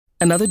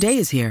Another day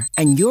is here,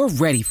 and you're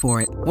ready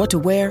for it. What to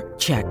wear?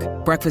 Check.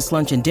 Breakfast,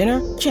 lunch, and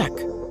dinner? Check.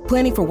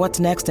 Planning for what's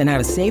next and how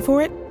to save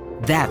for it?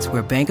 That's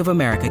where Bank of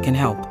America can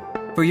help.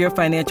 For your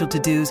financial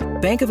to-dos,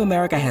 Bank of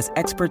America has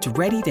experts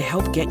ready to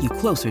help get you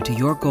closer to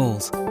your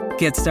goals.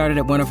 Get started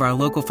at one of our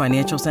local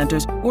financial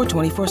centers or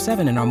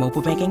 24/7 in our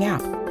mobile banking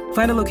app.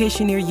 Find a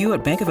location near you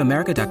at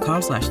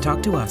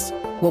bankofamerica.com/talktous.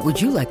 What would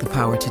you like the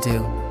power to do?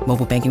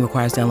 Mobile banking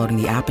requires downloading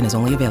the app and is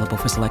only available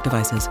for select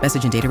devices.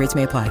 Message and data rates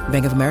may apply.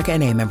 Bank of America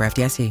N.A., member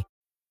FDIC.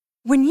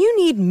 When you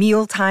need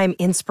mealtime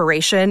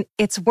inspiration,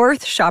 it's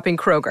worth shopping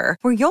Kroger,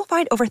 where you'll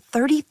find over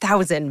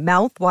 30,000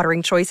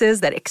 mouth-watering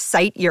choices that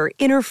excite your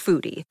inner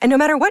foodie. And no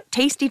matter what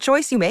tasty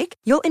choice you make,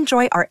 you'll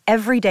enjoy our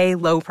everyday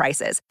low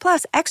prices,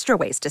 plus extra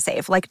ways to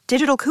save, like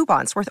digital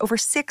coupons worth over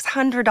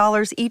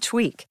 $600 each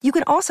week. You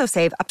can also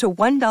save up to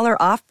 $1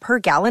 off per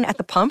gallon at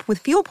the pump with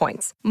fuel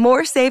points.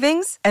 More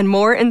savings and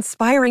more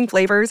inspiring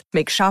flavors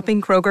make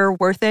shopping Kroger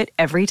worth it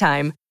every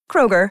time.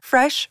 Kroger,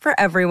 fresh for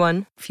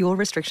everyone. Fuel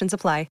restrictions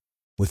apply.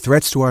 With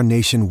threats to our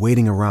nation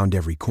waiting around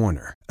every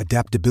corner,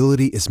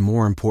 adaptability is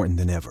more important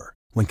than ever.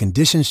 When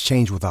conditions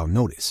change without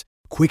notice,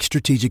 quick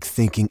strategic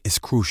thinking is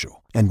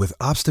crucial. And with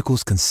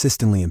obstacles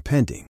consistently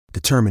impending,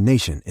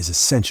 determination is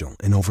essential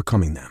in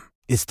overcoming them.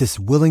 It's this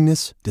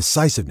willingness,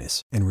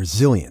 decisiveness, and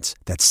resilience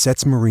that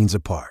sets Marines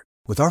apart.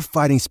 With our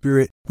fighting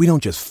spirit, we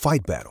don't just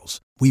fight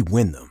battles, we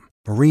win them.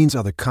 Marines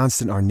are the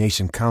constant our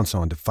nation counts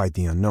on to fight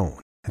the unknown.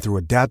 And through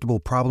adaptable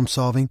problem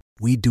solving,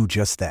 we do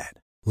just that.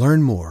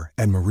 Learn more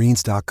at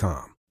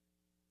marines.com.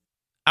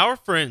 Our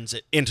friends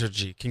at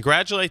Entergy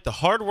congratulate the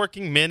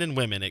hardworking men and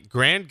women at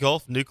Grand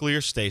Gulf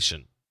Nuclear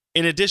Station.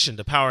 In addition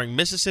to powering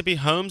Mississippi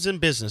homes and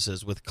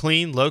businesses with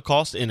clean,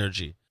 low-cost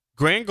energy,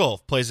 Grand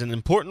Gulf plays an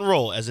important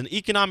role as an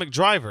economic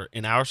driver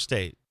in our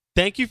state.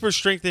 Thank you for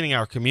strengthening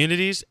our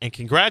communities, and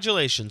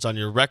congratulations on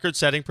your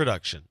record-setting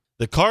production.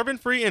 The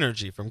carbon-free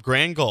energy from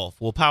Grand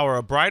Gulf will power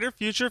a brighter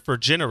future for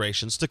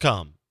generations to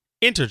come.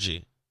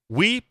 Entergy.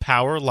 We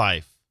power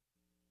life.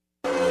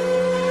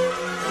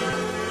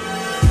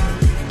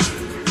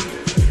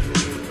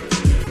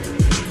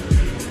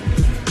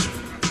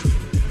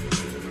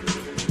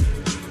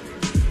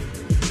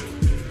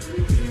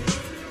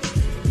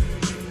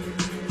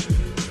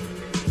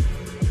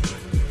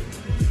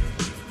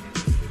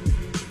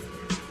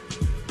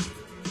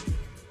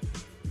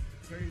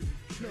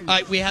 All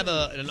right, we have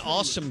an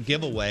awesome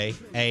giveaway,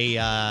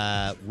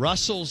 a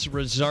Russell's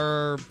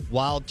Reserve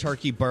Wild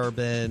Turkey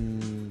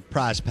Bourbon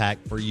prize pack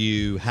for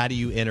you. How do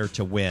you enter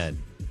to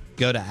win?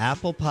 Go to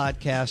Apple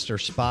Podcast or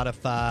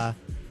Spotify,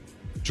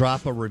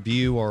 drop a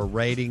review or a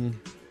rating.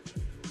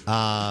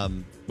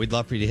 We'd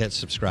love for you to hit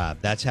subscribe.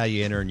 That's how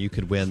you enter, and you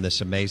could win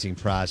this amazing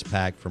prize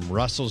pack from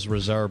Russell's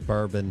Reserve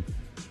Bourbon,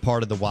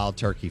 part of the Wild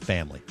Turkey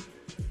family.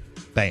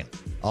 Bam.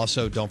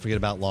 Also, don't forget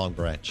about Long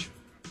Branch.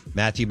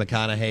 Matthew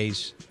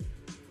McConaughey's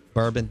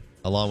bourbon,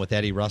 along with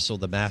Eddie Russell,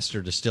 the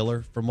master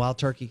distiller from Wild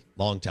Turkey.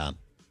 Longtime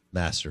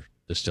master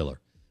distiller.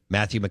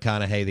 Matthew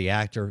McConaughey, the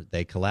actor,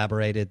 they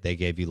collaborated. They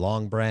gave you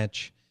Long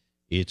Branch.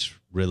 It's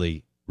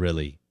really,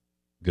 really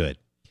good.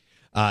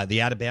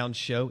 The Out of Bounds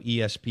Show,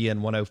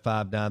 ESPN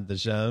 105.9 The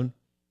Zone,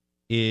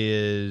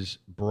 is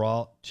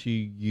brought to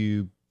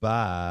you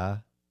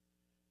by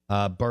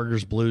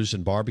Burgers, Blues,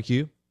 and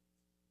Barbecue,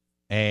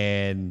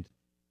 and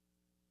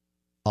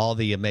all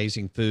the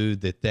amazing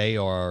food that they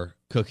are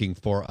cooking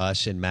for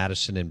us in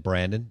Madison and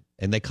Brandon.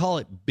 And they call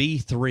it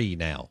B3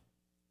 now.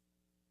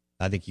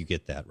 I think you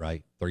get that,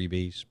 right? 3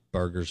 Bs,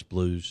 Burgers,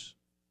 Blues,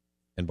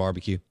 and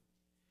Barbecue.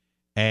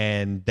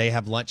 And they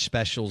have lunch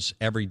specials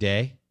every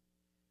day.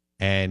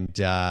 And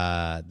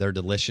they're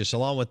delicious,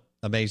 along with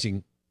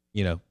amazing,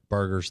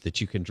 burgers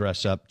that you can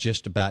dress up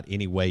just about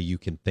any way you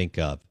can think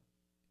of.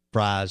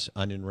 Fries,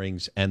 onion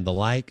rings, and the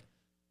like.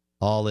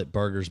 All at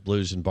Burgers,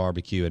 Blues, and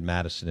Barbecue in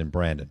Madison and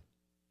Brandon.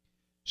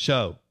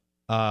 So,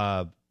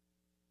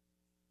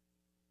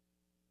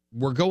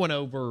 we're going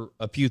over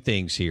a few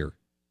things here.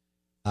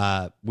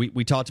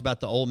 We talked about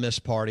the Ole Miss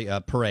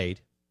parade,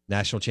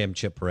 National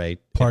Championship Parade.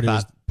 Party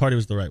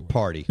was the right word.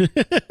 Party.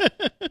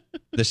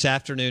 This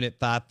afternoon at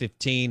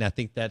 5:15. I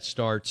think that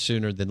starts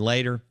sooner than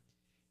later.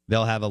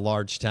 They'll have a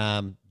large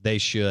time. They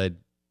should.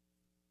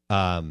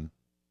 I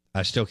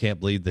still can't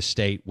believe the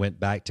state went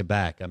back to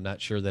back. I'm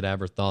not sure that I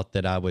ever thought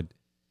that I would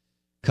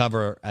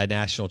cover a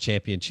national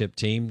championship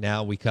team.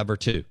 Now we cover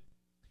 2.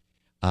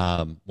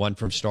 One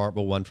from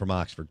Starkville, one from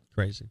Oxford.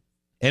 Crazy.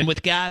 And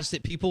with guys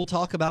that people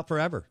talk about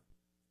forever.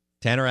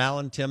 Tanner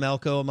Allen, Tim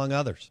Elko, among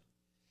others.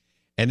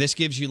 And this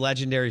gives you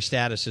legendary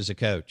status as a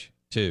coach,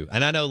 too.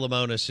 And I know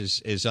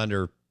Lemonis is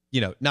under,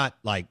 not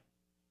like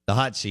the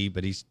hot seat,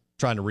 but he's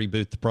trying to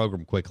reboot the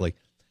program quickly.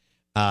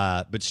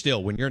 But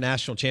still, when you're a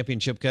national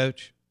championship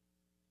coach,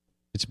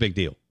 it's a big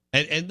deal.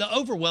 And the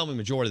overwhelming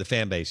majority of the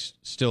fan base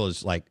still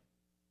is like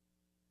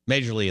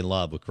majorly in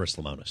love with Chris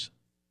Lemonis.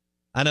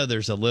 I know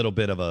there's a little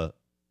bit of a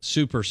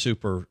super,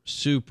 super,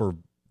 super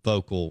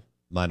vocal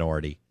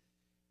minority,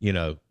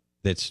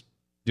 that's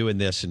doing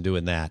this and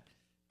doing that.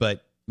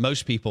 But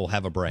most people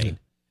have a brain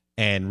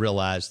and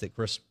realize that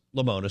Chris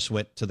Lemonis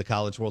went to the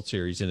College World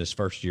Series in his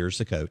first year as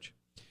the coach.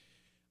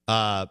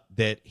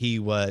 That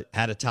he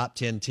had a top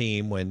 10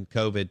 team when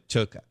COVID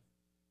took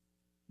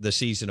the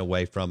season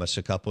away from us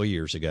a couple of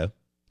years ago.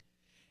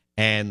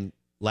 And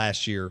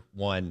last year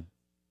won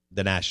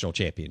the national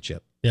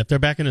championship. Yeah, if they're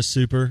back in a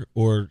super,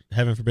 or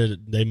heaven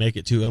forbid they make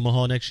it to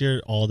Omaha next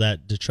year, all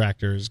that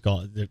detractor is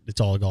gone.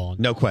 It's all gone.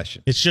 No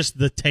question. It's just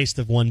the taste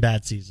of one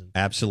bad season.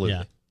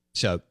 Absolutely.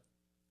 Yeah.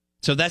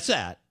 So that's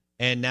that.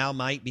 And now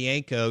Mike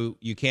Bianco,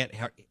 you can't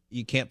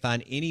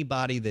find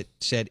anybody that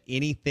said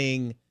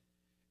anything.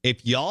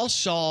 If y'all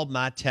saw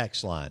my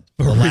text line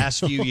the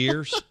last few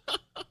years,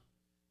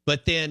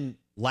 but then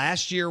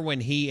last year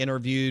when he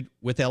interviewed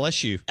with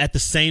LSU. At the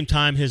same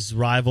time his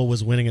rival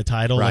was winning a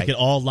title. Right. Like it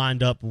all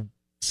lined up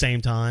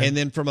same time. And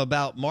then from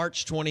about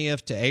March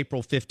 20th to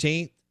April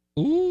 15th,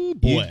 ooh,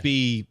 boy. you'd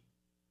be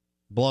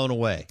blown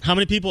away. How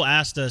many people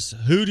asked us,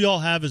 who do y'all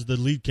have as the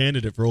lead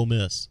candidate for Ole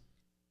Miss?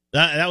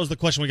 That was the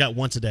question we got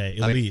once a day,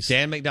 at least.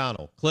 Dan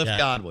McDonald, Cliff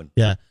Godwin.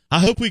 Yeah. I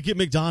hope we get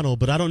McDonald,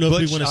 but I don't know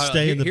if we want to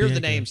stay in the Here are the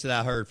Bianco. names that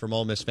I heard from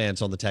Ole Miss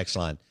fans on the text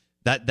line.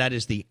 That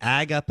is the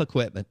Ag Up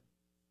Equipment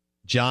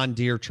John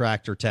Deere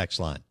Tractor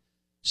text line.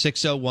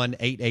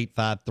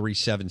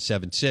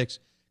 601-885-3776.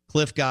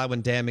 Cliff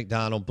Godwin, Dan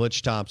McDonald,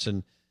 Butch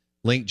Thompson,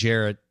 Link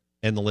Jarrett,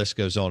 and the list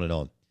goes on and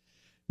on.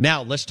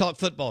 Now, let's talk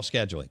football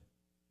scheduling.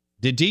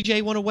 Did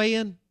DJ want to weigh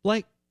in,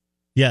 Blake?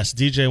 Yes,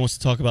 DJ wants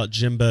to talk about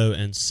Jimbo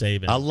and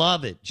Saban. I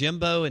love it.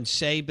 Jimbo and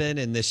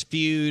Saban and this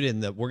feud,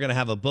 and we're going to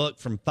have a book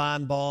from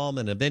Feinbaum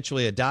and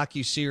eventually a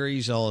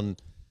docuseries on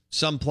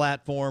some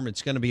platform.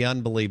 It's going to be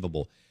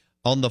unbelievable.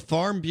 On the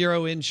Farm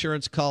Bureau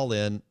Insurance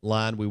call-in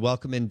line, we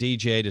welcome in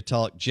DJ to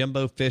talk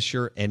Jimbo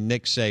Fisher and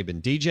Nick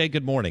Saban. DJ,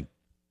 good morning.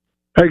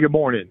 Hey, good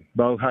morning,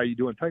 Bo. How you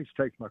doing? Thanks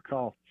for taking my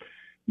call.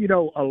 You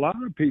know, a lot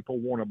of people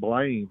want to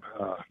blame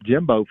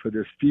Jimbo for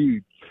this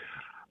feud,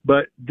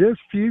 but this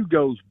feud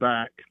goes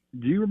back.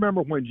 Do you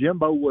remember when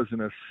Jimbo was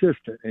an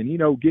assistant? And, you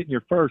know, getting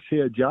your first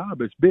head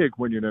job is big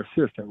when you're an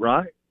assistant,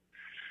 right?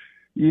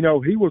 You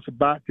know, he was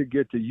about to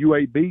get the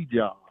UAB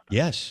job.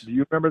 Yes. Do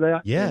you remember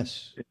that?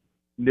 Yes. And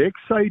Nick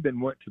Saban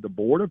went to the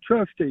Board of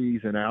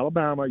Trustees in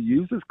Alabama,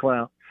 used his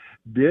clout,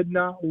 did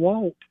not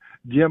want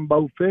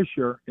Jimbo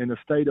Fisher in the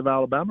state of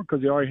Alabama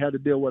because he already had to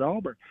deal with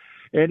Auburn.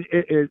 And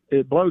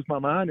it blows my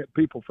mind that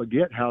people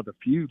forget how the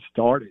feud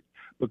started,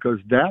 because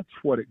that's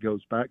what it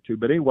goes back to.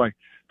 But anyway,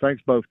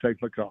 thanks both for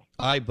taking the call.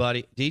 All right,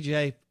 buddy.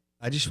 DJ,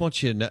 I just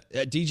want you to know,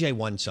 DJ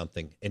won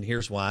something, and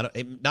here's why.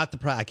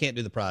 I can't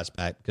do the prize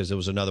pack because there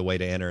was another way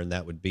to enter, and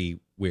that would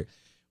be weird.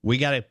 We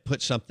got to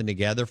put something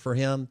together for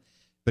him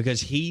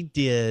because he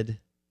did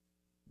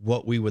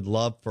what we would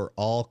love for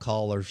all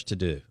callers to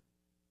do.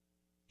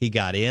 He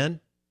got in,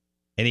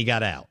 and he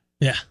got out.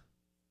 Yeah.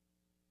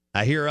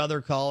 I hear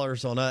other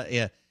callers on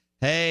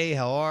hey,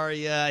 how are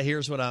you?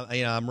 Here's what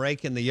I'm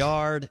raking the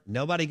yard.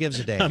 Nobody gives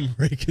a damn. I'm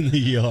raking the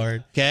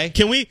yard. Okay.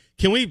 Can we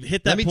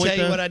hit that Let me point, tell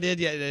you though? what I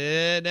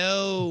did.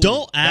 No.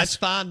 Don't ask.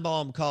 That's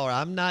Feinbaum caller.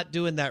 I'm not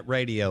doing that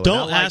radio. Don't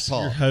and I like ask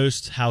Paul. your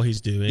host how he's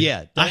doing.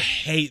 Yeah. I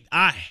hate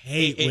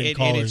when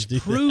callers and it's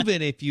do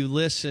proven if you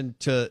listen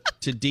to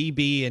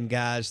DB and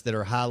guys that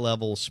are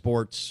high-level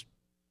sports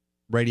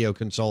radio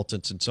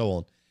consultants and so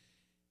on,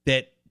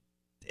 that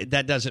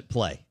doesn't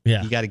play.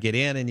 Yeah. You got to get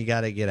in and you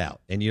got to get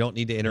out. And you don't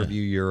need to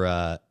interview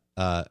your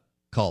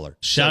caller.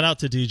 Shout out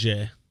to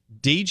DJ.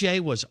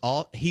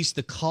 DJ he's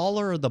the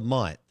caller of the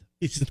month.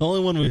 He's the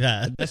only one we've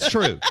had. That's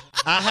true.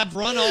 I have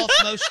run off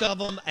most of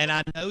them, and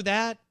I know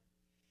that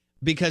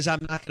because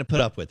I'm not going to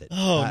put up with it.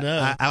 Oh,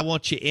 no. I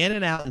want you in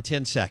and out in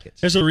 10 seconds.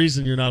 There's a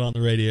reason you're not on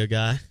the radio,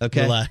 guy.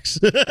 Okay. Relax.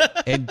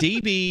 And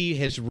DB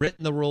has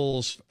written the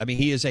rules. I mean,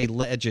 he is a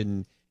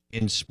legend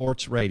in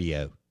sports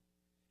radio.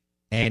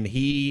 And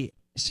he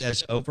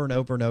says over and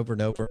over and over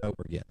and over and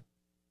over again,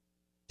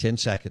 10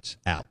 seconds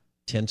out,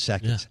 10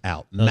 seconds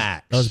out,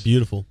 max. That was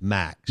beautiful.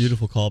 Max.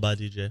 Beautiful call by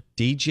DJ.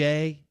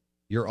 DJ,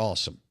 you're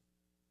awesome.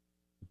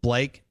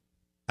 Blake,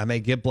 I may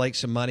give Blake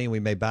some money and we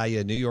may buy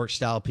you a New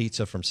York-style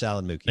pizza from Sal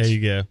and Mookie's. There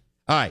you go.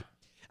 All right.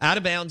 Out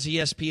of bounds,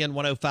 ESPN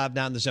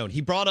 105.9 The Zone.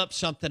 He brought up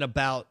something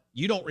about,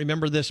 you don't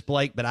remember this,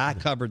 Blake, but I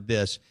covered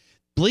this.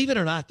 Believe it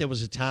or not, there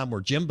was a time where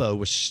Jimbo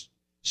was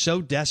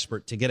so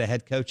desperate to get a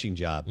head coaching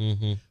job.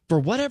 Mm-hmm. For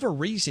whatever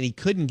reason, he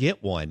couldn't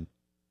get one.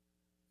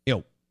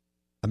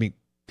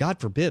 God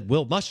forbid,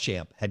 Will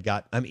Muschamp had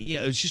got,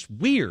 it was just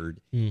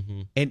weird.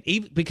 Mm-hmm. And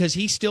even because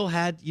he still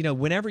had,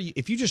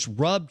 if you just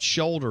rubbed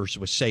shoulders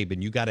with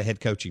Saban, you got a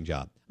head coaching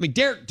job. I mean,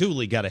 Derek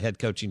Dooley got a head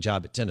coaching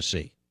job at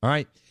Tennessee. All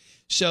right.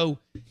 So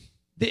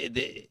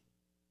it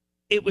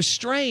was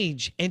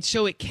strange. And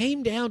so it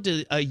came down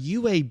to a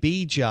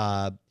UAB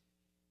job.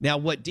 Now,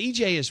 what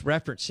DJ is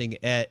referencing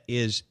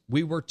is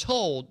we were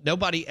told,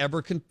 nobody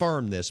ever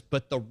confirmed this,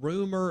 but the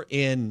rumor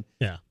in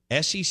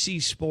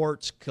SEC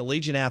sports,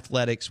 collegiate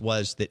athletics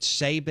was that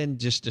Saban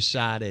just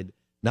decided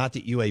not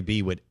that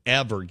UAB would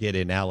ever get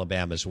in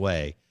Alabama's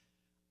way.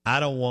 I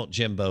don't want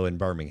Jimbo in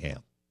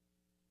Birmingham.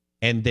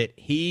 And that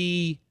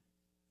he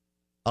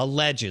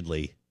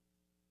allegedly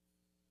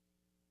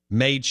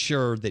made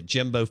sure that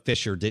Jimbo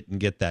Fisher didn't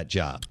get that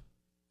job.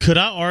 Could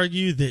I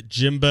argue that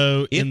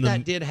Jimbo, if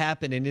that did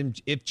happen,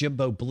 and if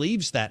Jimbo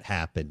believes that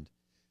happened,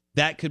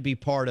 that could be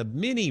part of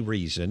many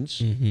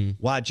reasons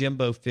why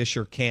Jimbo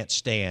Fisher can't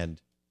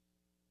stand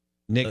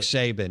Nick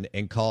Saban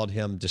and called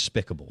him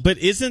despicable. But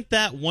isn't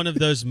that one of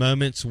those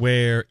moments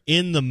where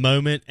in the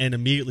moment and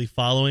immediately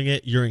following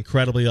it, you're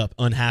incredibly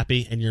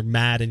unhappy and you're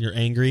mad and you're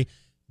angry?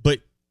 But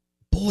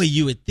boy,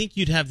 you would think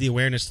you'd have the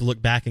awareness to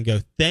look back and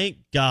go, thank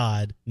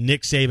God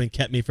Nick Saban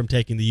kept me from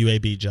taking the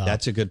UAB job.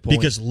 That's a good point.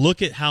 Because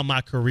look at how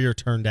my career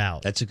turned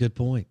out. That's a good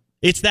point.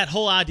 It's that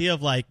whole idea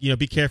of like,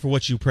 be careful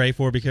what you pray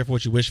for, be careful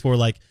what you wish for.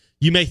 Like,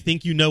 you may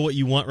think you know what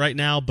you want right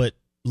now, but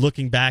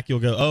looking back, you'll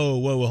go, oh,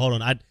 whoa,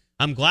 hold on.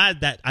 I'm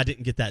glad that I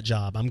didn't get that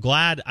job. I'm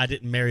glad I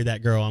didn't marry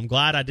that girl. I'm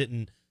glad I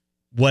didn't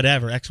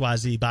whatever,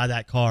 XYZ, buy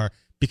that car.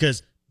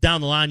 Because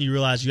down the line, you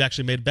realize you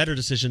actually made better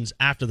decisions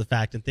after the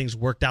fact and things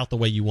worked out the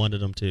way you wanted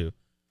them to.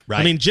 Right.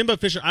 I mean, Jimbo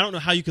Fisher, I don't know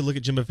how you could look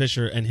at Jimbo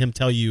Fisher and him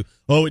tell you,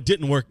 oh, it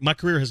didn't work. My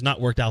career has not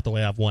worked out the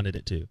way I've wanted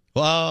it to.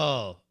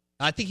 Whoa.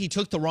 I think he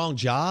took the wrong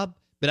job,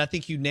 but I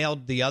think you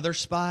nailed the other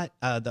spot,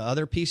 the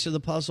other piece of the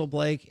puzzle,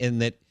 Blake, in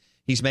that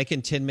he's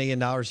making $10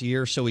 million a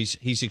year, so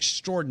he's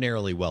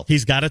extraordinarily wealthy.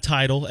 He's got a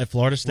title at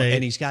Florida State.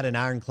 And he's got an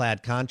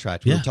ironclad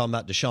contract. We were talking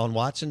about Deshaun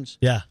Watson's.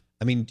 Yeah.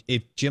 I mean,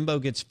 if Jimbo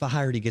gets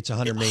fired, he gets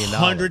 $100 million.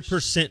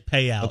 100%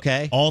 payout.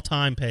 Okay. All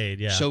time paid,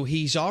 yeah. So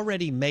he's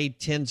already made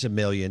tens of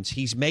millions.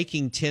 He's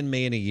making $10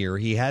 million a year.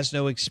 He has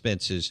no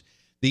expenses.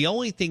 The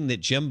only thing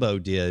that Jimbo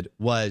did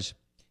was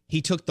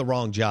he took the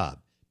wrong job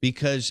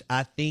because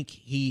I think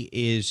he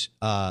is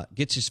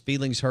gets his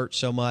feelings hurt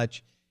so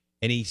much,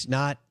 and he's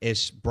not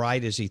as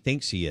bright as he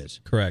thinks he is.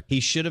 Correct. He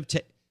should have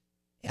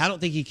I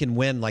don't think he can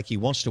win like he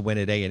wants to win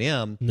at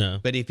A&M. No.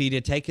 But if he'd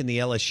have taken the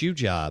LSU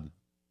job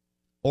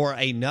or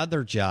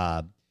another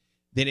job,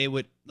 then it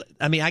would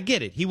 – I mean, I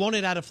get it. He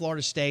wanted out of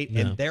Florida State,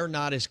 and they're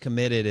not as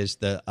committed as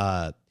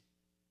the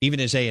even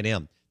as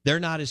A&M. They're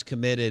not as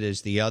committed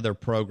as the other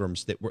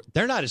programs that were –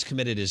 they're not as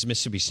committed as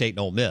Mississippi State and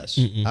Ole Miss.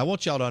 Mm-mm. I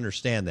want y'all to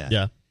understand that.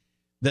 Yeah.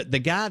 The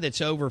guy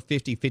that's over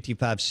 50,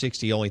 55,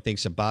 60 only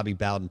thinks of Bobby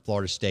Bowden,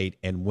 Florida State,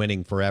 and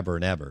winning forever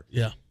and ever.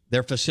 Yeah.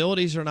 Their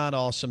facilities are not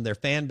awesome. Their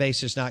fan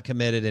base is not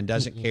committed and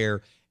doesn't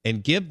care.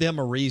 And give them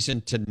a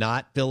reason to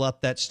not fill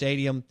up that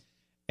stadium,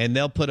 and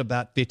they'll put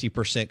about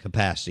 50%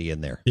 capacity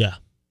in there. Yeah.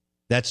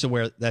 That's the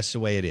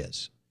way it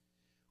is.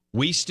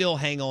 We still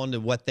hang on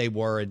to what they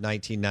were in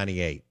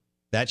 1998.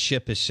 That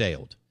ship has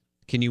sailed.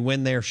 Can you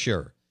win there?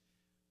 Sure.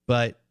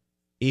 But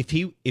if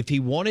he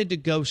wanted to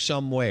go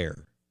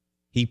somewhere,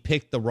 he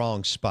picked the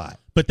wrong spot.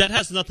 But that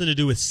has nothing to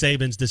do with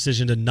Saban's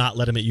decision to not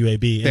let him at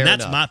UAB. Fair And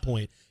that's enough. my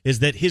point, is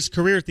that his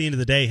career at the end of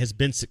the day has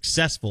been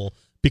successful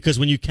because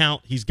when you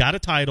count, he's got a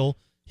title,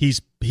 he's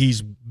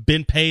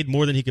been paid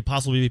more than he could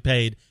possibly be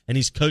paid, and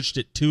he's coached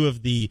at two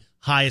of the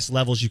highest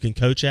levels you can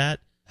coach at.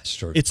 That's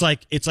true. It's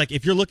like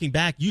if you're looking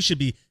back, you should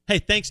be, hey,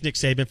 thanks, Nick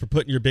Saban, for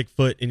putting your big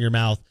foot in your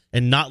mouth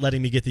and not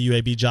letting me get the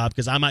UAB job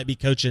because I might be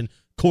coaching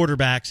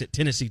quarterbacks at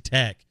Tennessee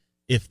Tech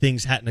if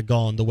things hadn't have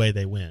gone the way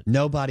they went.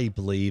 Nobody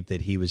believed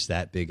that he was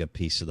that big a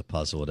piece of the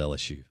puzzle at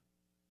LSU.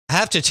 I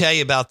have to tell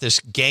you about this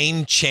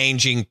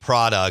game-changing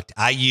product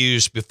I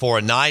use before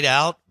a night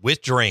out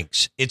with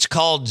drinks. It's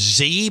called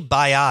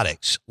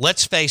Z-Biotics.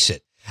 Let's face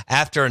it,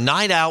 after a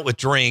night out with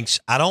drinks,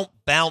 I don't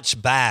bounce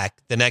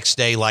back the next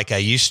day like I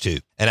used to,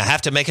 and I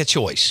have to make a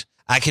choice.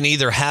 I can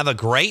either have a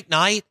great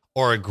night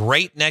or a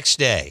great next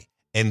day,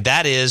 and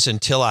that is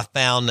until I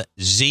found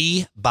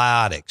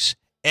Z-Biotics.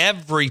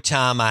 Every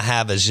time I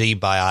have a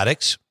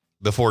Z-Biotics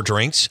before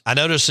drinks, I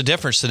notice a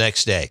difference the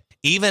next day.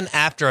 Even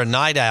after a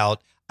night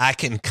out, I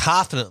can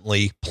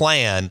confidently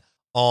plan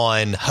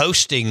on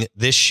hosting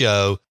this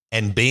show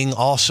and being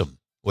awesome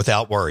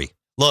without worry.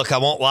 Look, I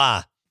won't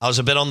lie. I was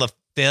a bit on the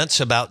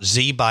fence about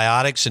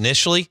Z-Biotics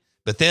initially,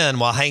 but then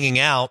while hanging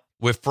out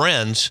with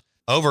friends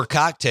over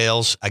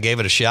cocktails, I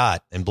gave it a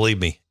shot. And believe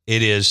me,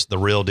 it is the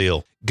real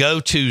deal.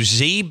 Go to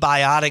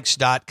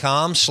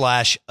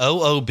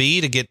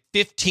zbiotics.com/OOB to get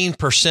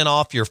 15%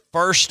 off your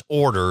first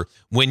order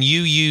when you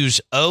use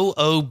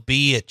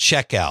OOB at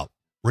checkout.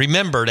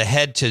 Remember to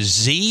head to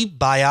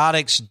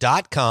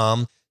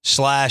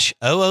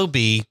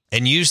zbiotics.com/OOB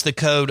and use the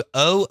code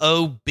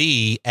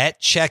OOB at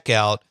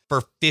checkout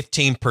for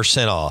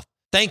 15% off.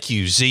 Thank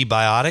you,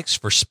 Z-Biotics,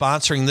 for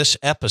sponsoring this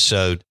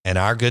episode and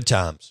our good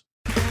times.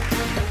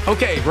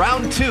 Okay,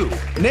 round two.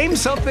 Name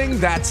something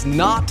that's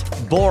not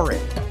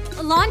boring.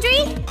 A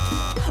laundry?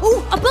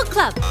 Ooh, a book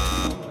club.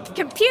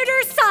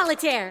 Computer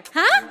solitaire,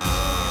 huh?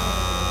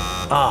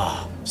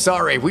 Ah,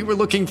 sorry, we were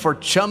looking for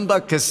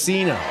Chumba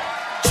Casino.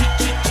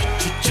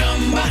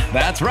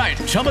 That's right,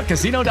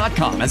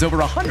 ChumbaCasino.com has over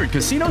 100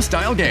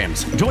 casino-style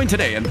games. Join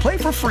today and play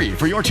for free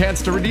for your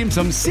chance to redeem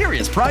some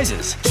serious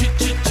prizes.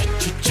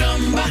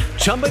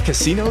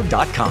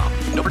 ChumbaCasino.com.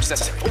 No purchase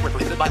necessary. Void where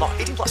prohibited by law.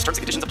 18+ terms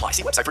and conditions apply.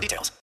 See website for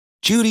details.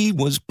 Judy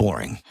was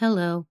boring.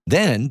 Hello.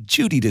 Then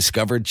Judy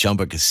discovered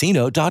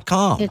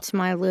ChumbaCasino.com. It's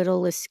my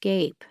little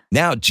escape.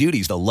 Now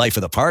Judy's the life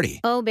of the party.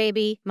 Oh,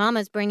 baby,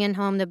 mama's bringing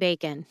home the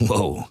bacon.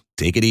 Whoa,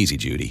 take it easy,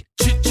 Judy.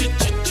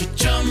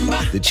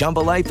 The Chumba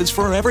life is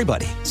for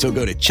everybody. So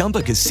go to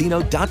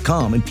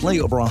ChumbaCasino.com and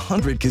play over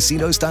 100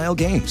 casino-style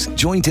games.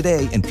 Join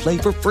today and play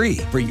for free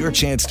for your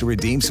chance to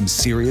redeem some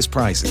serious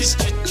prizes.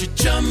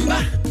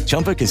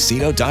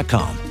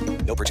 ChumbaCasino.com.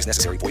 No purchase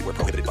necessary. Void where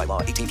prohibited by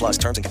law. 18+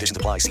 terms and conditions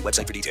apply. See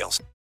website for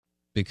details.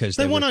 Because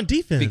they won on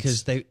defense.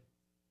 Because they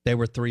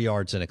were 3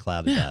 yards in a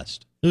cloud of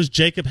dust. It was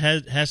Jacob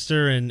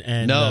Hester and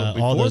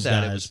before all those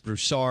that guys. It was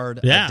Broussard,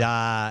 Yeah.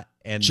 Adai,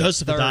 and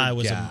Joseph the third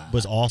Adai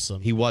was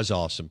awesome. He was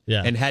awesome.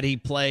 Yeah. And had he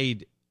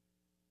played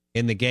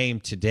in the game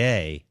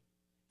today,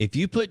 if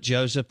you put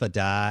Joseph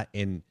Adai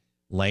in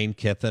Lane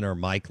Kiffin or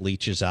Mike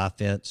Leach's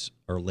offense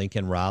or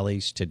Lincoln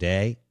Riley's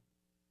today,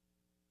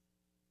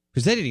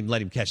 because they didn't even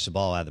let him catch the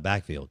ball out of the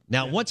backfield.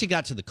 Now, once he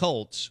got to the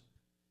Colts,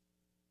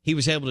 he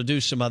was able to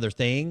do some other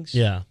things.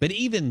 Yeah. But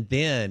even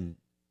then,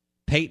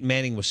 Peyton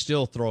Manning was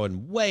still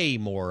throwing way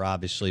more,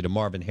 obviously, to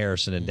Marvin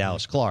Harrison and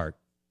Dallas Clark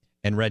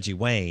and Reggie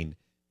Wayne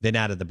than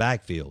out of the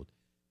backfield.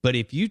 But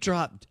if you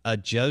dropped a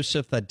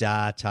Joseph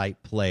Adai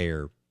type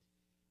player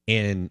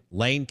in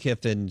Lane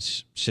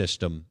Kiffin's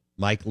system,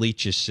 Mike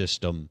Leach's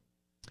system,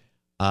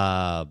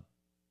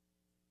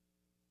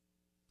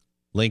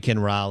 Lincoln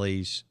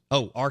Riley's,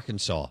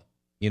 Arkansas.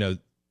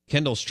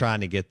 Kendall's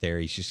trying to get there.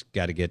 He's just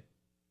got to get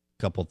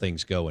a couple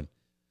things going.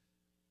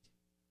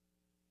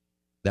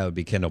 That would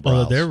be Kendall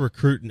Browse. Oh, they're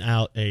recruiting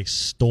out a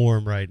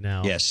storm right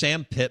now. Yeah,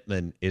 Sam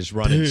Pittman is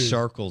running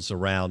circles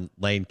around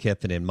Lane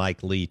Kiffin and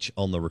Mike Leach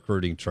on the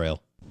recruiting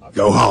trail.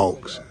 Go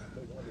Hogs.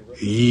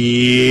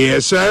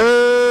 Yes,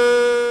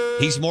 sir.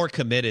 He's more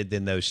committed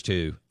than those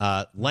two.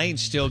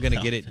 Lane's still going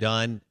to get it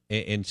done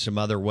in some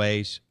other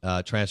ways,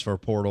 transfer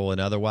portal and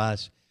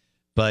otherwise.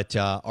 But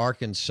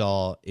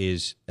Arkansas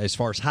is, as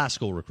far as high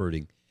school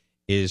recruiting,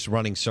 is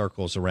running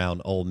circles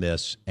around Ole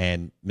Miss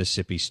and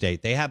Mississippi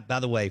State. They have,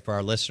 by the way, for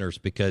our listeners,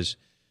 because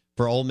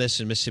for Ole Miss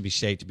and Mississippi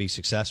State to be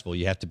successful,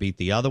 you have to beat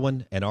the other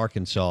one, and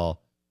Arkansas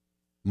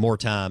more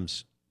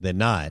times than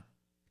not.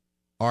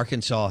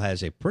 Arkansas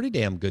has a pretty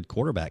damn good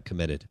quarterback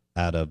committed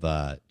out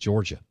of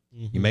Georgia.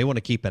 Mm-hmm. You may want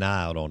to keep an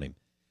eye out on him.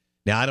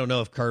 Now, I don't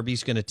know if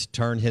Kirby's going to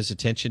turn his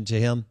attention to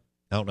him.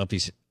 I don't know if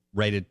he's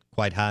rated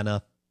quite high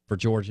enough for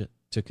Georgia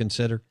to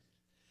consider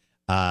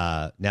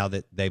now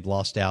that they've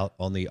lost out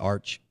on the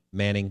Arch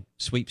Manning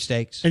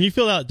sweepstakes. And you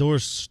feel that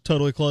door's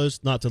totally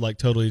closed? Not to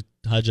totally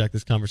hijack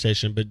this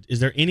conversation, but is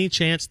there any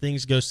chance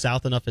things go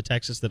south enough at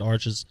Texas that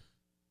Arch is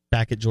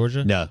back at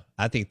Georgia? No,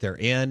 I think they're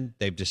in.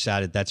 They've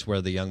decided that's where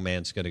the young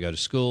man's going to go to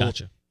school.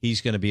 Gotcha. He's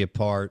going to be a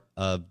part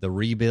of the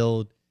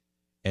rebuild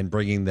and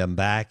bringing them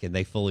back, and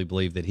they fully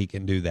believe that he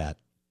can do that.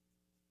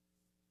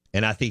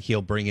 And I think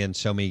he'll bring in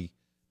so many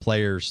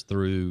players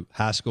through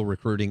high school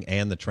recruiting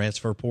and the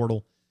transfer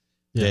portal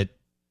that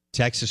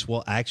Texas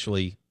will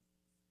actually,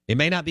 it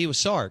may not be with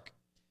Sark,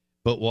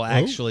 but will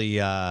actually,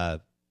 they're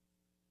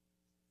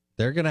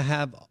going to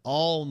have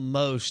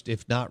almost,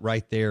 if not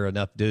right there,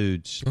 enough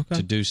dudes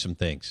to do some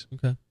things.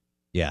 Okay.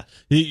 Yeah.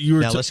 You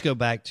were now let's go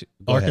back to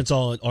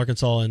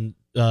Arkansas and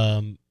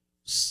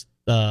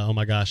oh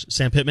my gosh,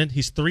 Sam Pittman.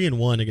 He's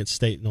 3-1 against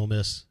State and Ole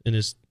Miss in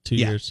his 2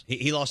 years.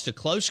 He lost a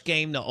close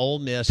game to Ole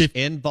Miss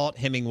in Vaught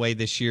Hemingway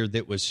this year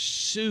that was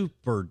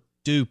super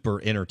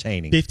duper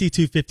entertaining.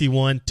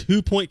 52-51,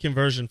 2-point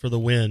conversion for the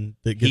win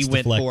that gets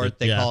deflected. He went for it.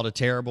 They called a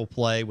terrible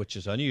play, which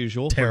is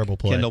unusual. Terrible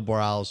play. Kendall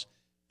Browse.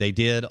 They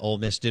did. Ole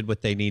Miss did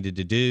what they needed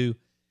to do,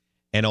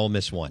 and Ole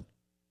Miss won.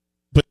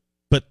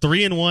 But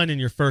 3-1 in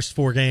your first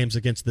 4 games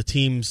against the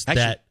teams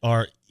that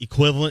are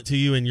equivalent to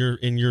you in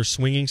your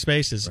swinging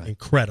space is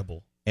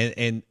incredible.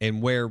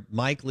 And where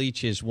Mike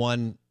Leach has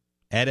won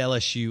at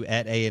LSU,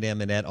 at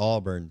A&M, and at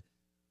Auburn,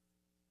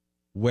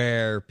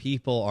 where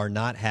people are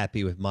not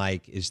happy with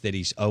Mike is that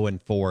he's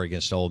 0-4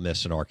 against Ole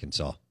Miss and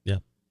Arkansas.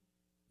 Yep.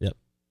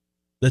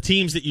 The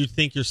teams that you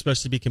think you're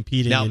supposed to be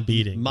competing and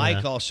beating.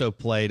 Mike also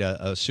played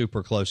a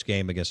super close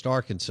game against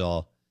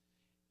Arkansas,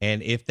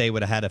 and if they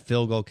would have had a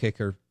field goal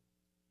kicker,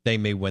 they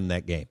may win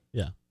that game.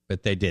 Yeah.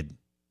 But they didn't.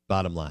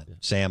 Bottom line. Yeah.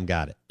 Sam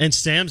got it. And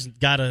Sam's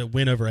got a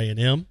win over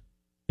A&M.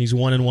 He's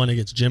 1-1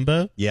 against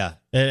Jimbo. Yeah.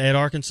 At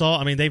Arkansas.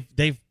 I mean,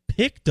 they've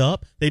picked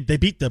up. They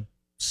beat the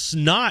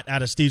snot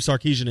out of Steve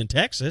Sarkisian in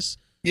Texas.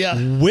 Yeah.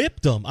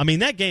 Whipped them. I mean,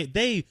 that game,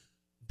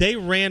 they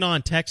ran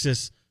on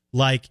Texas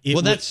like it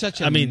was. Well, that's such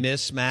a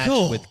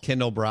mismatch with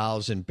Kendall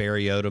Browse and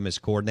Barry Odom as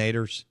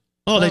coordinators.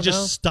 Oh, they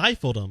just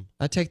stifled them.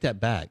 I take that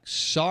back.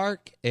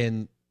 Sark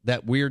and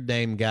that weird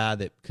name guy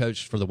that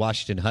coached for the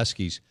Washington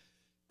Huskies,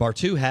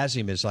 Bartu has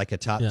him as like a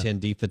top 10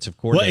 defensive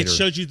coordinator. Well, it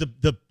showed you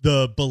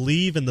the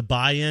believe and the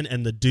buy-in,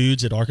 and the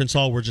dudes at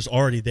Arkansas were just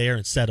already there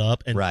and set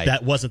up, and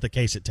that wasn't the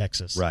case at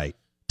Texas. Right.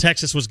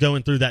 Texas was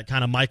going through that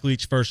kind of Mike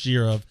Leach first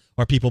year of,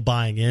 are people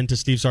buying into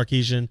Steve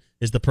Sarkisian?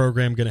 Is the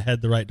program going to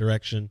head the right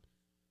direction?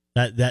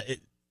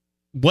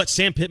 What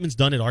Sam Pittman's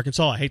done at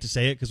Arkansas, I hate to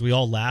say it because we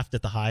all laughed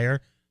at the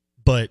hire,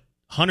 but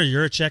Hunter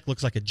Yurachek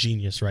looks like a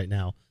genius right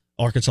now,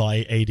 Arkansas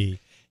AD.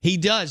 He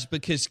does,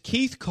 because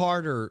Keith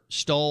Carter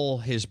stole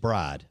his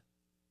bride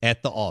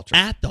at the altar.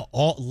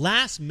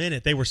 Last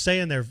minute, they were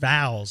saying their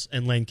vows,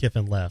 and Lane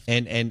Kiffin left.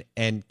 And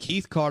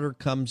Keith Carter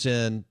comes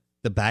in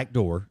the back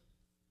door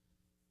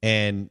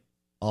and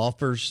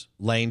offers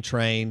Lane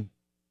Train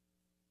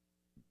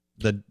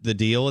the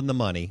deal and the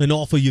money. An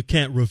offer you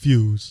can't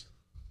refuse.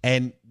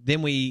 And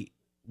then we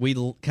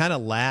kind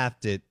of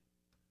laughed at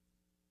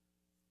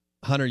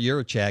Hunter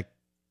Yurachek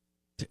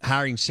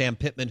hiring Sam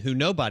Pittman, who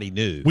nobody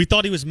knew. We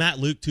thought he was Matt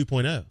Luke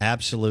 2.0.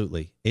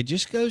 Absolutely. It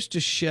just goes to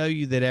show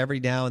you that every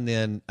now and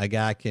then a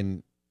guy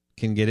can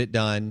get it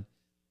done,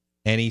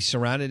 and he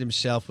surrounded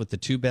himself with the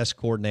two best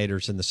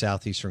coordinators in the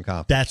Southeastern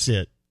Conference. That's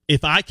it.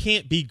 If I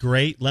can't be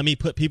great, let me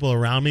put people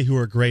around me who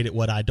are great at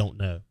what I don't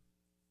know.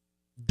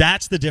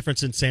 That's the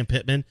difference in Sam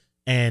Pittman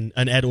and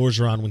an Ed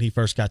Orgeron when he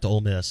first got to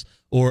Ole Miss,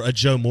 or a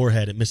Joe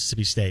Moorhead at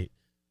Mississippi State.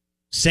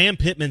 Sam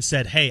Pittman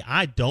said, hey,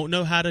 I don't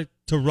know how to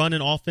run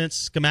an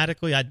offense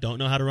schematically. I don't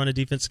know how to run a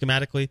defense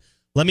schematically.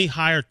 Let me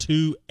hire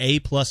 2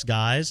 A-plus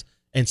guys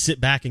and sit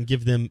back and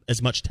give them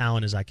as much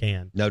talent as I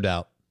can. No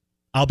doubt.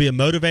 I'll be a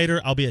motivator.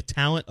 I'll be a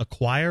talent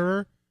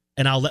acquirer,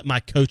 and I'll let my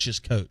coaches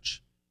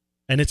coach.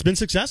 And it's been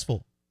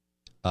successful.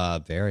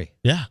 Very.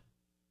 Yeah.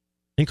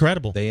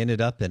 Incredible. They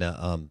ended up in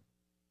a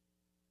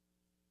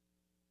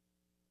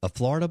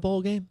Florida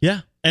Bowl game?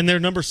 Yeah. And they're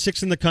number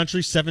 6 in the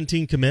country,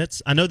 17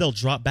 commits. I know they'll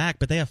drop back,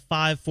 but they have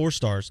 5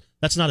 4-stars.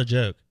 That's not a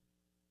joke.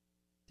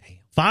 Damn.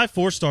 5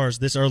 4-stars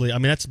this early. I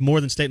mean, that's more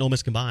than State and Ole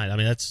Miss combined. I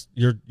mean, that's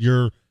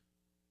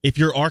if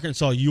you're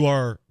Arkansas, you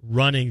are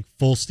running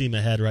full steam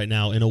ahead right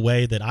now in a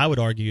way that I would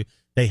argue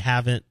they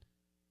haven't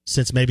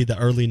since maybe the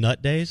early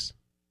Nut days.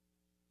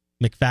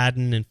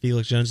 McFadden and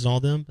Felix Jones and all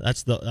them.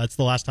 That's the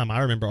last time I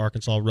remember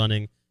Arkansas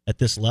running at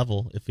this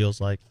level, it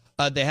feels like.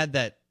 They had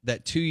that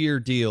 2-year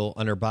deal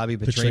under Bobby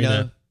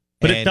Petrino.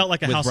 But it felt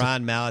like a house with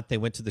Ryan Mallett. They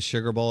went to the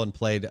Sugar Bowl and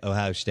played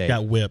Ohio State.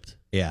 Got whipped.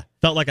 Yeah.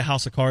 Felt like a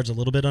house of cards a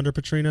little bit under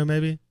Petrino,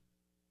 maybe?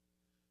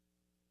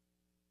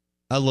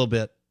 A little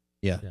bit.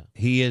 Yeah.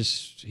 He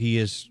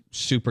is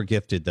super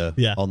gifted, though,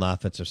 on the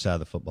offensive side of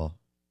the football.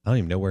 I don't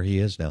even know where he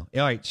is now.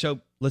 All right, so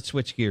let's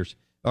switch gears.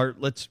 Or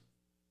let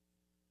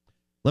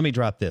me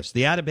drop this.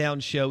 The Out of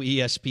Bounds Show,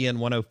 ESPN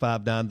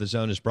 105.9 The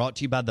Zone, is brought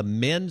to you by the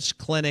Men's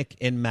Clinic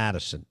in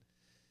Madison.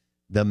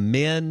 The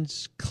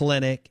Men's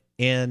Clinic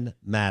in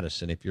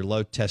Madison. If you're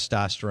low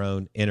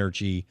testosterone,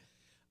 energy,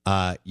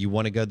 you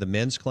want to go to the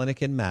Men's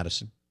Clinic in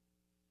Madison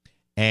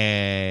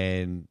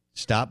and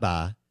stop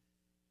by.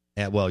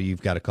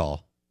 You've got to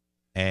call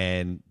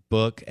and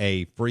book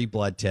a free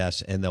blood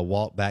test, and they'll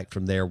walk back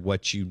from there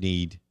what you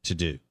need to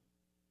do.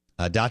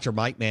 Dr.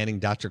 Mike Manning,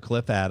 Dr.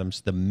 Cliff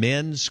Adams, the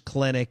Men's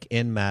Clinic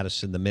in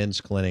Madison,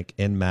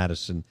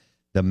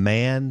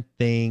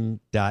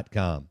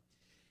 themanthing.com.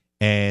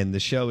 And the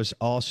show is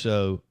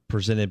also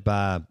presented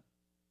by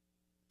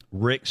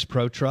Rick's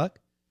Pro Truck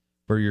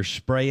for your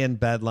spray-in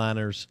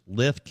bedliners,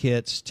 lift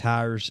kits,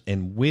 tires,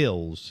 and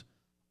wheels,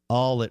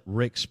 all at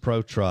Rick's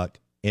Pro Truck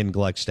in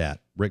Gluckstadt,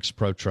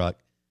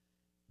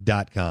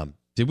 ricksprotruck.com.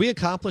 Did we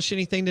accomplish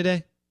anything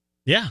today?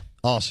 Yeah.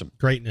 Awesome.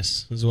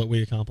 Greatness is what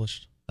we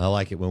accomplished. I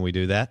like it when we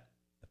do that.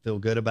 I feel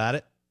good about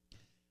it.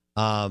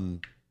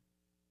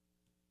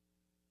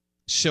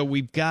 So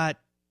we've got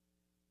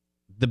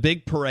the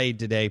big parade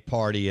today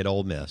party at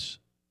Ole Miss.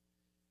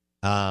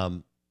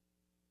 Mike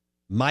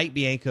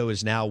Bianco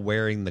is now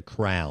wearing the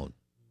crown.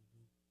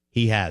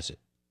 He has it.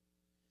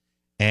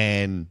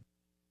 And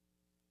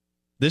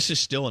this is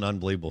still an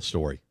unbelievable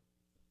story.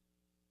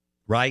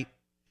 Right?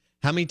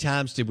 How many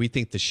times did we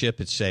think the ship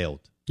had sailed?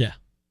 Yeah.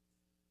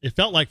 It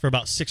felt like for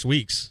about 6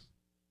 weeks.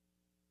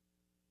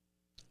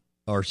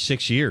 Or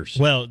 6 years.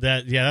 Well,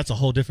 that's a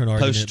whole different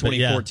argument.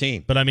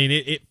 Post-2014. But I mean,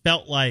 it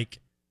felt like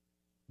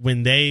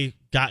when they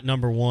got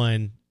number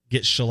 1,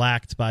 get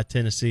shellacked by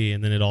Tennessee,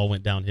 and then it all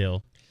went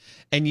downhill.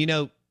 And, you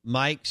know,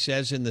 Mike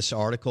says in this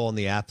article on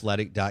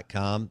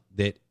theathletic.com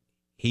that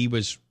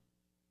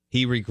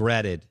he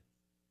regretted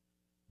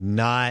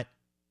not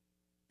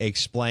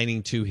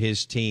explaining to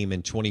his team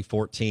in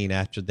 2014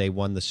 after they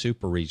won the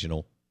Super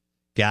Regional,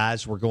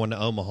 guys, we're going to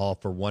Omaha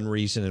for one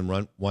reason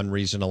and one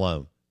reason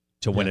alone,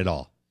 to win it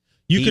all.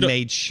 He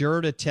made sure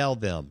to tell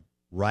them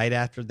right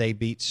after they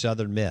beat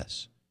Southern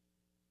Miss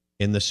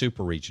in the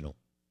Super Regional,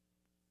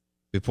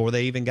 before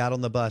they even got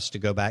on the bus to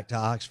go back to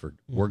Oxford,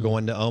 we're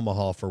going to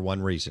Omaha for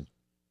one reason.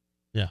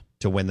 Yeah.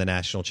 To win the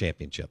national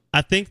championship.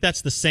 I think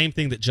that's the same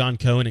thing that John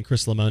Cohen and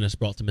Chris Lemonis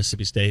brought to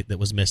Mississippi State that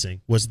was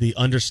missing, was the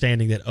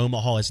understanding that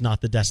Omaha is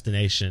not the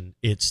destination,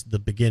 it's the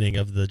beginning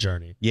of the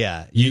journey.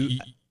 Yeah.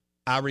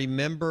 I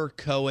remember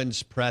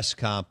Cohen's press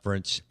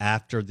conference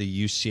after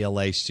the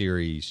UCLA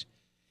series,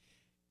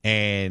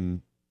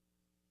 and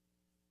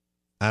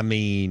I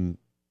mean,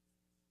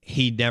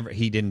 he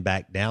didn't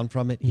back down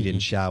from it. He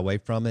didn't shy away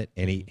from it.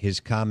 And his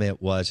comment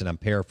was, and I'm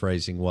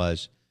paraphrasing,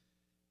 was,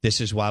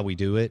 this is why we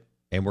do it,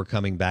 and we're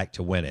coming back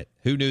to win it.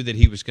 Who knew that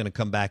he was going to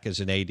come back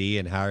as an AD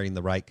and hiring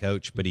the right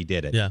coach, but he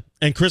did it. Yeah.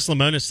 And Chris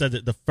Lemonis said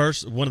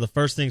that one of the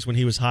first things when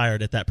he was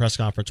hired at that press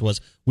conference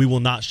was, we will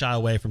not shy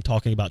away from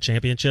talking about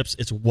championships.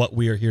 It's what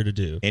we are here to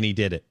do. And he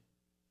did it.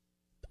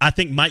 I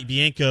think Mike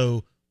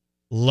Bianco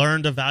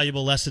learned a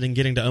valuable lesson in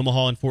getting to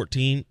Omaha in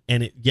 2014.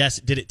 And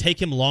did it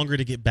take him longer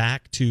to get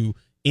back to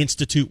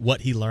institute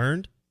what he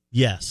learned?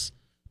 Yes.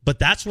 But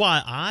that's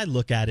why I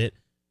look at it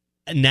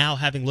now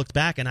having looked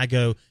back, and I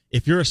go,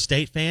 if you're a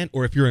State fan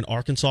or if you're an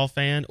Arkansas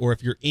fan or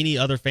if you're any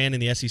other fan in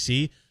the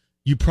SEC,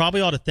 you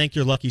probably ought to thank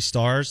your lucky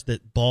stars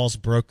that balls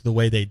broke the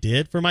way they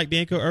did for Mike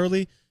Bianco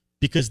early,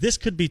 because this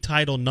could be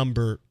title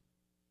number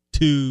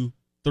 2,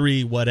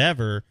 3,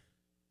 whatever,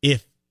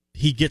 if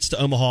he gets to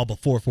Omaha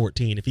before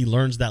 14, if he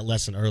learns that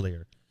lesson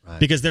earlier. Right.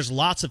 Because there's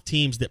lots of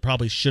teams that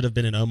probably should have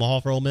been in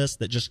Omaha for Ole Miss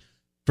that just,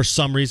 for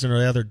some reason or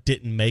the other,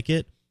 didn't make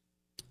it.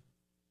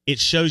 It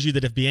shows you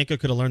that if Bianco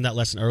could have learned that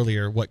lesson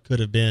earlier, what could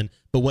have been,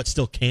 but what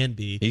still can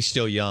be. He's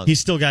still young. He's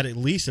still got at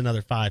least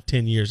another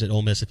 5-10 years at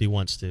Ole Miss if he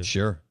wants to.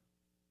 Sure.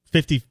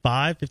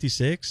 55,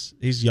 56,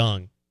 he's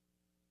young.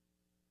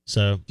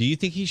 So, do you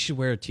think he should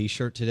wear a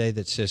T-shirt today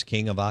that says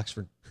King of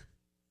Oxford?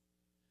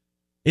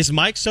 Is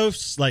Mike so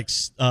like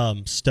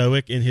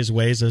stoic in his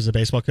ways as a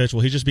baseball coach?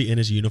 Will he just be in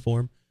his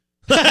uniform?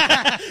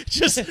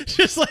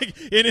 just like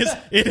in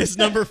his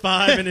number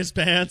 5 in his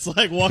pants,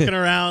 like walking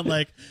around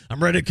like,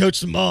 I'm ready to coach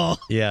some ball.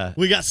 Yeah.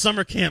 We got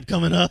summer camp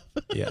coming up.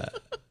 Yeah.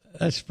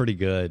 That's pretty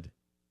good.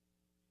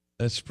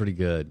 That's pretty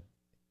good.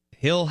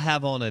 He'll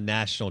have on a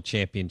national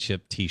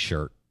championship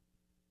T-shirt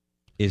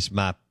is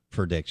my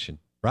prediction.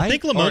 Right? I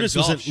think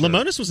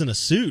Lemonis was in a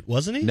suit,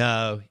 wasn't he?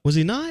 No. Was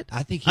he not?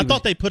 I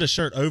thought they put a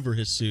shirt over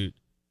his suit.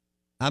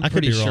 I'm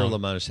pretty sure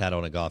Lemonis had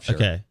on a golf shirt.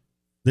 Okay.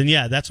 Then,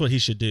 yeah, that's what he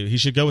should do. He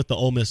should go with the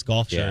Ole Miss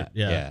golf shirt.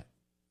 Yeah.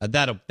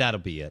 That'll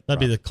be it. That'd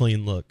be the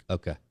clean look.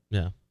 Okay.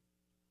 Yeah.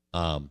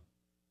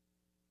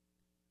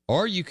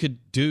 Or you could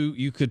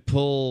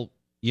pull,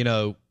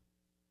 an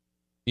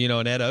Ed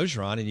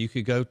Ogeron, and you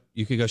could go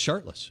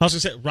shirtless. I was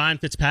gonna say Ryan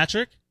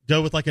Fitzpatrick,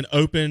 go with like an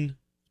open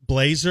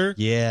blazer,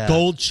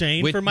 gold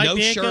chain with for Mike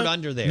Bianco. No shirt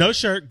under there. No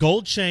shirt,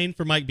 gold chain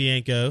for Mike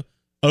Bianco.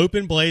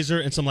 Open blazer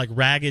and some like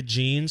ragged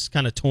jeans,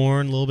 kind of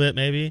torn a little bit,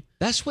 maybe.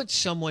 That's what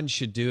someone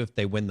should do if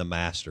they win the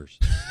Masters.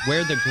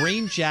 Wear the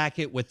green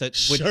jacket with no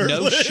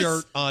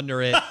shirt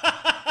under it,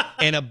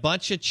 and a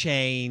bunch of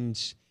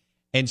chains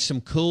and some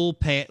cool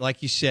pants,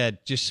 like you said,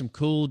 just some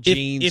cool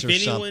jeans. If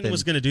anyone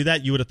was going to do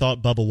that, you would have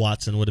thought Bubba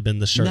Watson would have been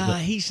the shirt. Nah,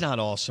 he's not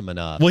awesome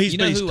enough. Well, he's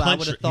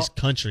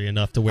country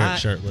enough to wear it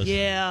shirtless.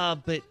 Yeah,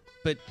 but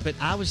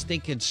I was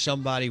thinking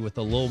somebody with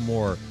a little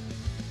more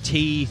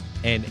teeth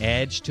and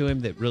edge to him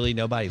that really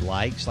nobody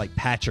likes, like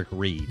Patrick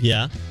Reed.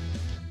 Yeah.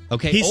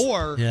 Okay.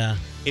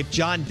 If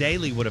John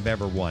Daly would have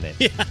ever won it.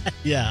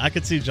 Yeah, I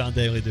could see John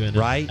Daly doing it.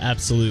 Right?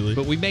 Absolutely.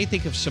 But we may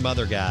think of some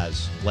other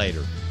guys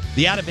later.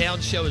 The Out of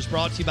Bounds Show is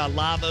brought to you by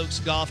Live Oaks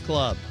Golf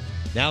Club.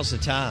 Now's the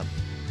time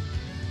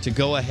to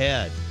go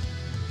ahead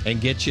and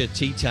get you a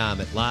tee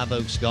time at Live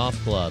Oaks Golf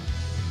Club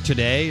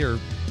today or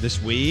this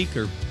week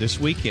or this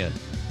weekend.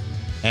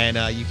 And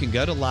you can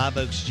go to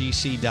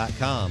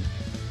liveoaksgc.com.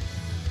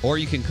 Or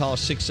you can call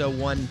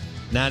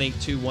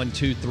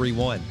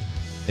 601-982-1231.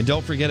 And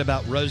don't forget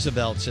about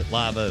Roosevelt's at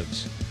Live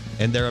Oaks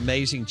and their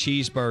amazing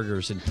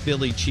cheeseburgers and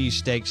Philly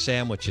cheesesteak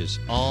sandwiches,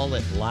 all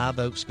at Live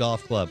Oaks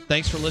Golf Club.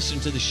 Thanks for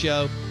listening to the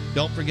show.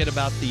 Don't forget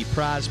about the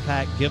prize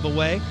pack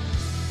giveaway.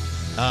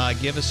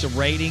 Give us a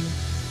rating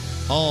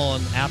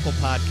on Apple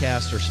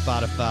Podcasts or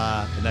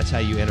Spotify, and that's how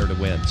you enter to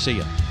win. See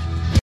ya.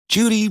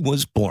 Judy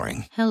was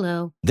boring.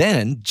 Hello.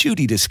 Then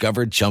Judy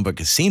discovered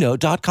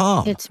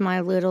ChumbaCasino.com. It's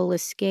my little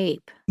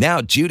escape.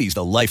 Now Judy's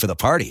the life of the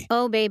party.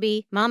 Oh,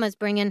 baby, mama's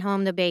bringing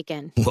home the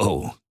bacon.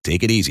 Whoa,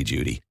 take it easy,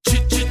 Judy.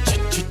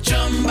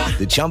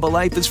 The Chumba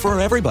life is for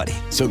everybody.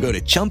 So go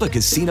to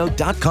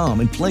ChumbaCasino.com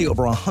and play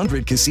over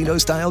 100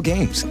 casino-style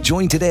games.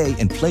 Join today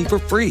and play for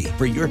free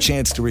for your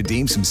chance to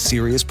redeem some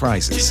serious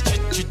prizes.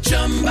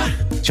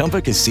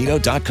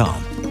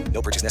 ChumbaCasino.com.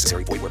 No purchase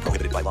necessary. Void where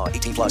prohibited by law.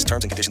 18+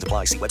 terms and conditions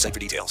apply. See website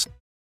for details.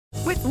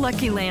 With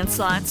Lucky Land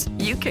Slots,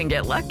 you can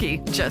get lucky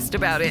just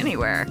about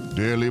anywhere.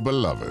 Dearly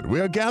beloved,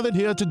 we are gathered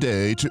here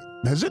today to...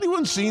 Has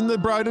anyone seen the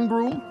bride and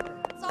groom?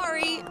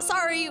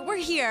 Sorry, we're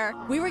here.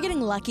 We were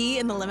getting lucky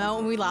in the limo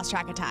and we lost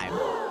track of time.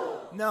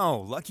 No,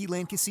 Lucky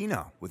Land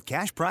Casino, with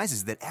cash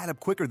prizes that add up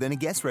quicker than a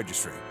guest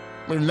registry.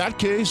 In that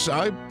case,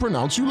 I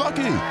pronounce you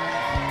lucky.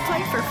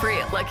 Play for free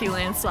at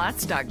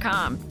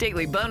LuckyLandSlots.com.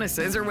 Daily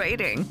bonuses are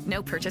waiting.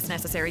 No purchase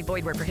necessary.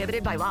 Void where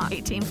prohibited by law.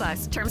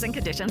 18+. Terms and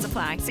conditions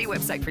apply. See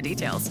website for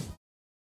details.